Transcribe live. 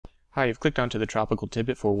Hi, you've clicked onto the Tropical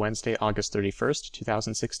Tidbit for Wednesday, August 31st,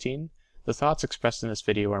 2016. The thoughts expressed in this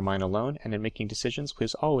video are mine alone, and in making decisions,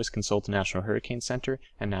 please always consult the National Hurricane Center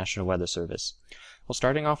and National Weather Service. Well,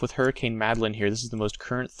 starting off with Hurricane Madeline here, this is the most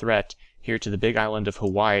current threat here to the Big Island of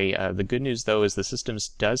Hawaii. The good news, though, is the system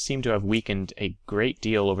does seem to have weakened a great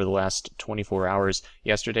deal over the last 24 hours.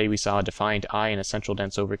 Yesterday, we saw a defined eye in a central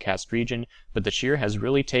dense overcast region, but the shear has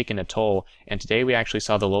really taken a toll, and today we actually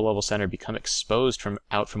saw the low-level center become exposed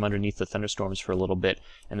out from underneath the thunderstorms for a little bit.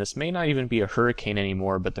 And this may not even be a hurricane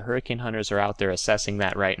anymore, but the hurricane hunters are out there assessing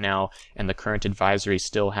that right now, and the current advisory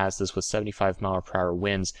still has this with 75-mile-per-hour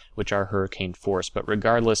winds, which are hurricane force. But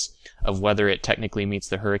regardless of whether it technically meets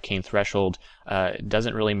the hurricane threshold, it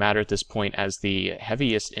doesn't really matter at this point, as the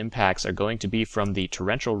heaviest impacts are going to be from the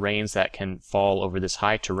torrential rains that can fall over this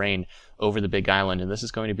high terrain over the Big Island, and this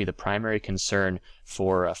is going to be the primary concern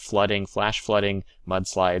for flooding, flash flooding,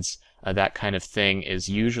 mudslides. That kind of thing is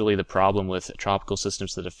usually the problem with tropical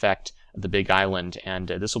systems that affect the Big Island, and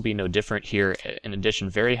this will be no different here. In addition,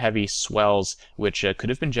 very heavy swells, which could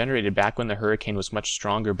have been generated back when the hurricane was much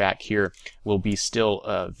stronger back here, will be still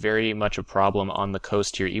very much a problem on the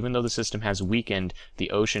coast here. Even though the system has weakened,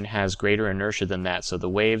 the ocean has greater inertia than that, so the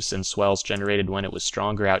waves and swells generated when it was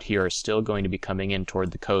stronger out here are still going to be coming in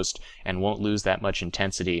toward the coast and won't lose that much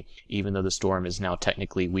intensity, even though the storm is now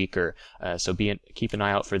technically weaker. So keep an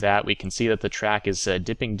eye out for that. We can see that the track is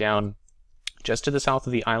dipping down just to the south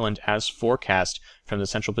of the island as forecast from the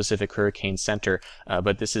Central Pacific Hurricane Center,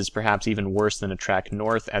 but this is perhaps even worse than a track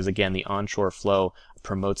north, as again the onshore flow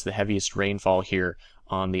promotes the heaviest rainfall here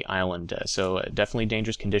on the island. So definitely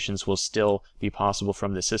dangerous conditions will still be possible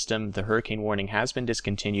from the system. The hurricane warning has been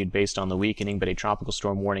discontinued based on the weakening, but a tropical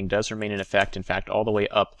storm warning does remain in effect, in fact all the way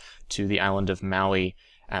up to the island of Maui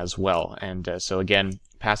as well. And so again,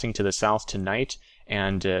 passing to the south tonight,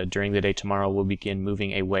 and during the day tomorrow we'll begin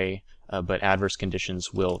moving away, but adverse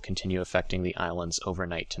conditions will continue affecting the islands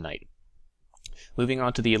overnight tonight. Moving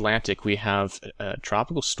on to the Atlantic, we have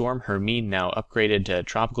Tropical Storm Hermine now upgraded to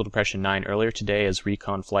Tropical Depression 9 earlier today, as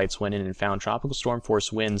recon flights went in and found tropical storm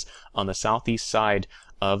force winds on the southeast side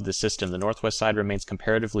of the system. The northwest side remains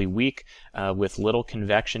comparatively weak with little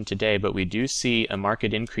convection today, but we do see a marked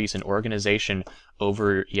increase in organization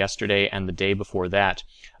over yesterday and the day before that.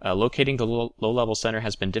 Locating the low-level center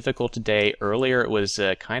has been difficult today. Earlier it was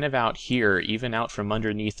kind of out here, even out from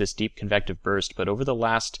underneath this deep convective burst, but over the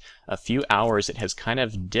last few hours it has kind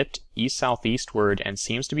of dipped east-southeastward and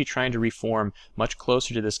seems to be trying to reform much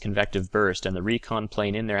closer to this convective burst, and the recon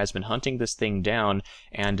plane in there has been hunting this thing down,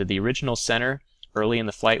 and the original center early in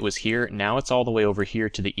the flight was here. Now it's all the way over here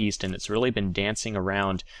to the east, and it's really been dancing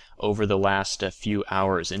around over the last few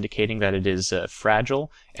hours, indicating that it is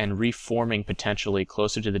fragile and reforming potentially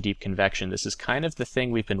closer to the deep convection. This is kind of the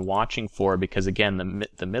thing we've been watching for, because again,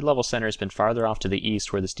 the mid-level center has been farther off to the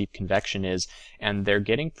east where this deep convection is, and they're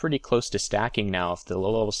getting pretty close to stacking now. If the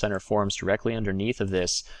low-level center forms directly underneath of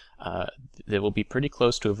this, it will be pretty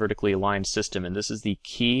close to a vertically aligned system, and this is the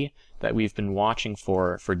key that we've been watching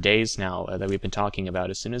for days now, that we've been talking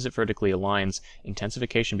about. As soon as it vertically aligns,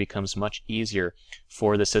 intensification becomes much easier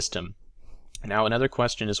for the system. Now, another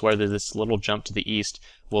question is whether this little jump to the east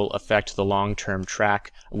will affect the long-term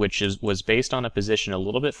track, which was based on a position a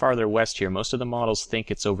little bit farther west here. Most of the models think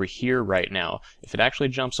it's over here right now. If it actually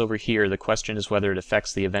jumps over here, the question is whether it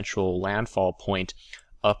affects the eventual landfall point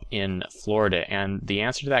up in Florida, and the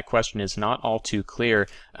answer to that question is not all too clear,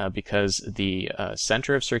 because the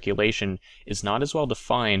center of circulation is not as well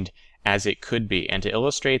defined as it could be. And to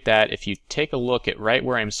illustrate that, if you take a look at right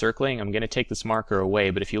where I'm circling, I'm going to take this marker away,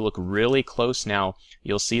 but if you look really close now,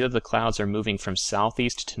 you'll see that the clouds are moving from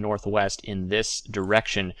southeast to northwest in this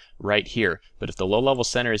direction right here. But if the low-level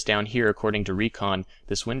center is down here, according to recon,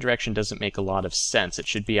 this wind direction doesn't make a lot of sense. It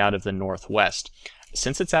should be out of the northwest.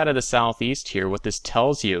 Since it's out of the southeast here, what this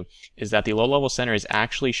tells you is that the low-level center is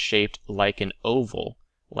actually shaped like an oval,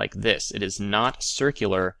 like this. It is not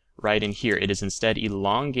circular right in here. It is instead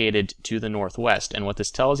elongated to the northwest. And what this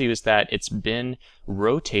tells you is that it's been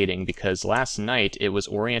rotating, because last night it was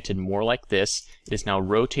oriented more like this. It is now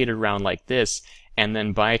rotated around like this, and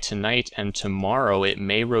then by tonight and tomorrow it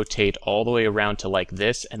may rotate all the way around to like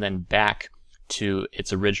this and then back to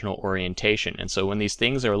its original orientation. And so when these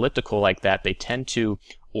things are elliptical like that, they tend to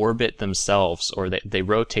orbit themselves, or they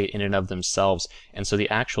rotate in and of themselves, and so the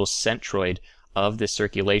actual centroid of this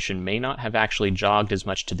circulation may not have actually jogged as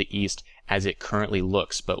much to the east as it currently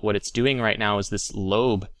looks. But what it's doing right now is this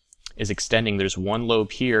lobe is extending. There's one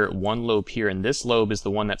lobe here, and this lobe is the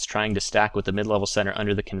one that's trying to stack with the mid-level center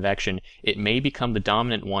under the convection. It may become the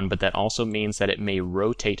dominant one, but that also means that it may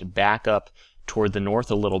rotate back up toward the north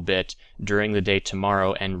a little bit during the day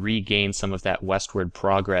tomorrow and regain some of that westward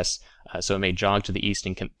progress. So it may jog to the east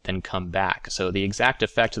and then come back. So the exact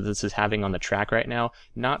effect that this is having on the track right now,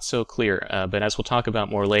 not so clear. But as we'll talk about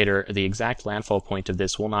more later, the exact landfall point of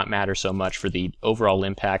this will not matter so much for the overall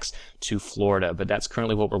impacts to Florida. But that's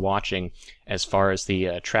currently what we're watching as far as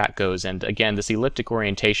the track goes. And again, this elliptic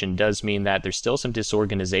orientation does mean that there's still some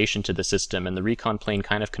disorganization to the system. And the recon plane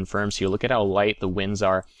kind of confirms here. Look at how light the winds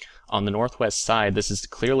are. On the northwest side, this is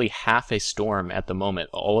clearly half a storm at the moment.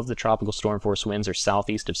 All of the tropical storm force winds are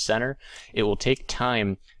southeast of center. It will take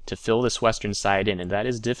time to fill this western side in, and that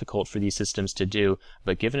is difficult for these systems to do,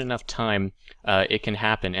 but given enough time, it can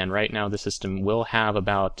happen. And right now the system will have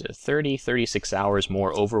about 36 hours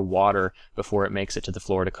more over water before it makes it to the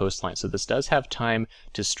Florida coastline. So this does have time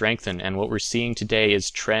to strengthen, and what we're seeing today is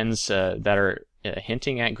trends that are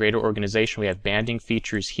hinting at greater organization. We have banding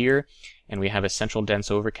features here, and we have a central dense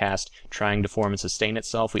overcast trying to form and sustain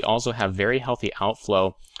itself. We also have very healthy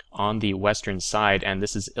outflow on the western side, and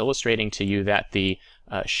this is illustrating to you that the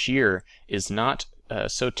shear is not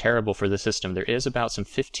so terrible for the system. There is about some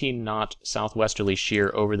 15 knot southwesterly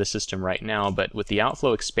shear over the system right now, but with the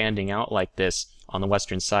outflow expanding out like this on the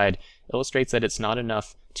western side, illustrates that it's not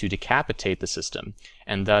enough to decapitate the system,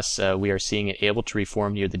 and thus we are seeing it able to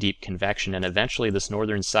reform near the deep convection, and eventually this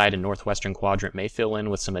northern side and northwestern quadrant may fill in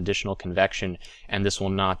with some additional convection, and this will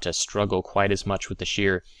not struggle quite as much with the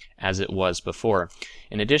shear as it was before.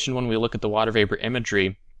 In addition, when we look at the water vapor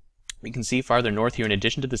imagery, we can see farther north here, in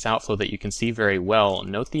addition to this outflow that you can see very well,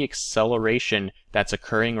 note the acceleration that's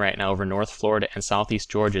occurring right now over North Florida and Southeast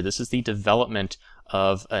Georgia. This is the development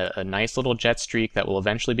of a nice little jet streak that will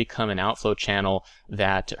eventually become an outflow channel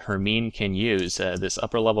that Hermine can use. This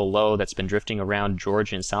upper level low that's been drifting around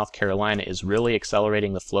Georgia and South Carolina is really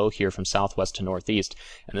accelerating the flow here from southwest to northeast.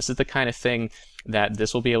 And this is the kind of thing that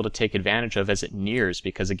this will be able to take advantage of as it nears,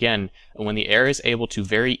 because again, when the air is able to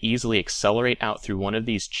very easily accelerate out through one of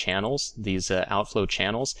these channels, these outflow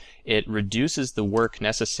channels, it reduces the work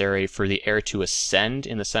necessary for the air to ascend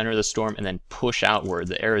in the center of the storm and then push outward.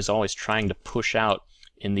 The air is always trying to push out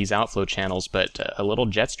in these outflow channels, but a little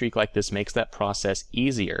jet streak like this makes that process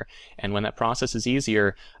easier. And when that process is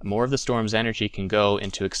easier, more of the storm's energy can go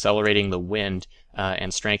into accelerating the wind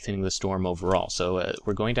and strengthening the storm overall. So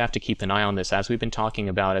we're going to have to keep an eye on this, as we've been talking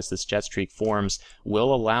about. As this jet streak forms,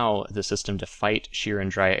 will allow the system to fight shear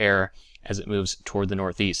and dry air as it moves toward the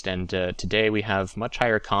northeast. And today we have much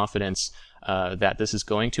higher confidence that this is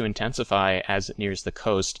going to intensify as it nears the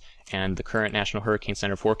coast, and the current National Hurricane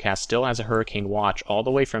Center forecast still has a hurricane watch all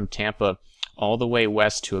the way from Tampa all the way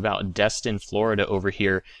west to about Destin, Florida over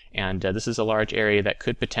here, and this is a large area that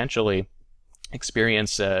could potentially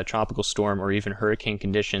experience tropical storm or even hurricane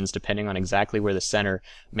conditions depending on exactly where the center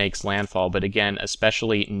makes landfall. But again,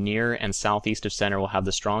 especially near and southeast of center will have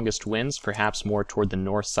the strongest winds, perhaps more toward the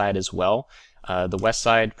north side as well. The west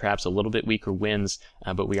side, perhaps a little bit weaker winds,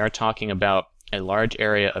 but we are talking about a large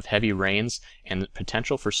area of heavy rains and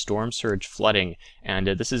potential for storm surge flooding, and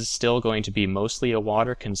this is still going to be mostly a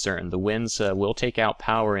water concern. The winds will take out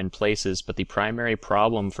power in places, but the primary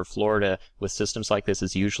problem for Florida with systems like this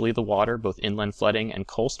is usually the water, both inland flooding and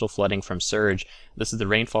coastal flooding from surge. This is the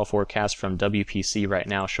rainfall forecast from WPC right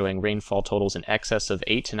now, showing rainfall totals in excess of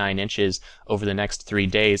 8 to 9 inches over the next 3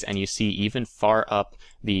 days, and you see even far up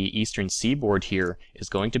the eastern seaboard here is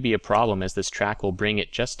going to be a problem, as this track will bring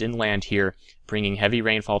it just inland here, bringing heavy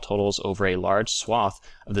rainfall totals over a large swath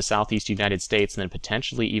of the southeast United States, and then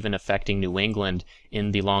potentially even affecting New England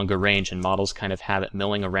in the longer range. And models kind of have it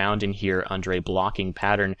milling around in here under a blocking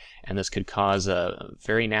pattern, and this could cause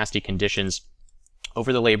very nasty conditions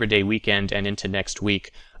over the Labor Day weekend and into next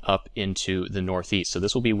week up into the northeast. So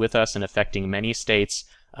this will be with us and affecting many states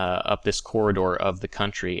up this corridor of the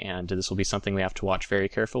country, and this will be something we have to watch very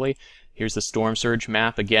carefully. Here's the storm surge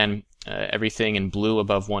map. Again, everything in blue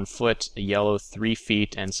above 1 foot, yellow 3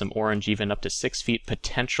 feet, and some orange even up to 6 feet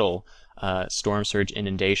potential storm surge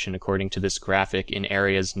inundation according to this graphic in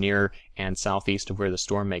areas near and southeast of where the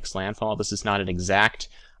storm makes landfall. This is not an exact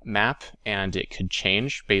map, and it could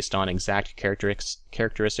change based on exact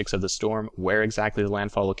characteristics of the storm, where exactly the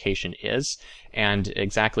landfall location is, and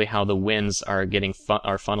exactly how the winds are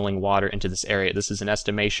funneling water into this area. This is an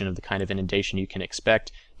estimation of the kind of inundation you can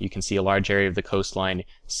expect. You can see a large area of the coastline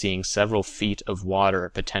seeing several feet of water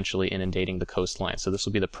potentially inundating the coastline. So this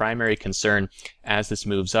will be the primary concern as this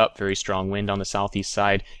moves up. Very strong wind on the southeast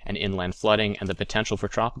side and inland flooding, and the potential for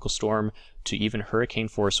tropical storm to even hurricane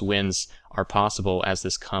force winds are possible as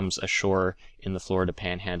this comes ashore in the Florida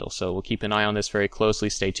Panhandle. So we'll keep an eye on this very closely.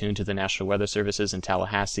 Stay tuned to the National Weather Services in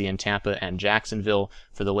Tallahassee and Tampa and Jacksonville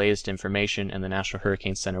for the latest information, and the National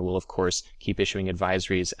Hurricane Center will of course keep issuing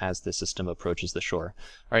advisories as the system approaches the shore.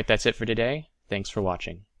 All right, that's it for today. Thanks for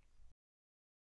watching.